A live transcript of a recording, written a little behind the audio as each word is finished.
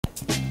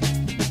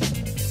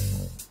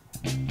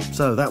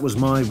So that was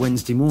my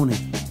Wednesday morning.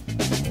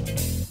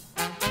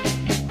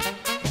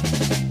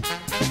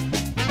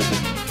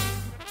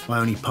 My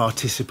only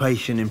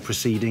participation in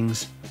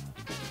proceedings,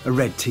 a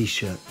red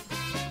t-shirt,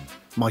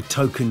 my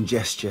token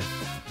gesture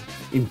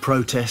in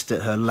protest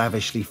at her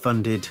lavishly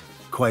funded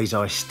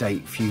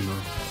quasi-state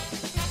funeral.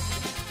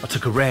 I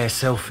took a rare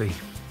selfie,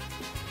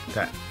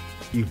 that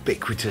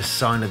ubiquitous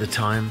sign of the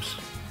times,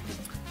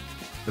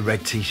 the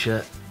red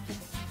t-shirt,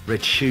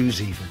 red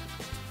shoes even.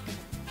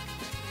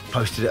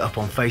 Posted it up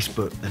on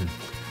Facebook and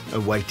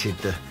awaited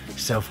the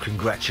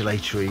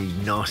self-congratulatory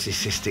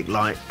narcissistic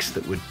likes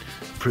that would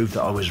prove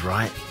that I was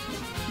right.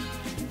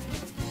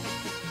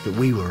 That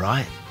we were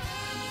right,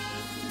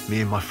 me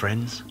and my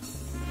friends.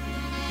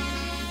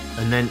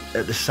 And then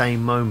at the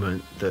same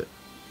moment that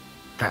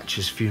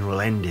Thatcher's funeral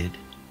ended,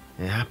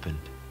 it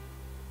happened.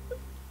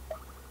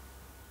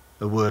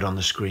 A word on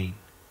the screen.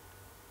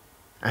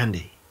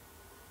 Andy,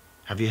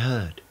 have you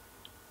heard?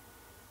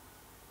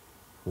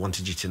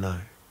 Wanted you to know.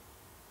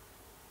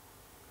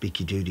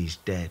 Kidude's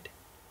dead.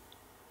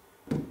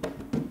 And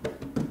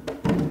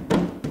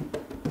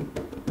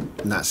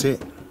that's it.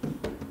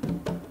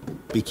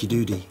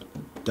 Kidude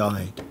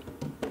died.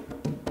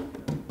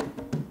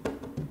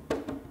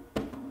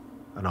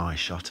 And I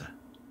shot her.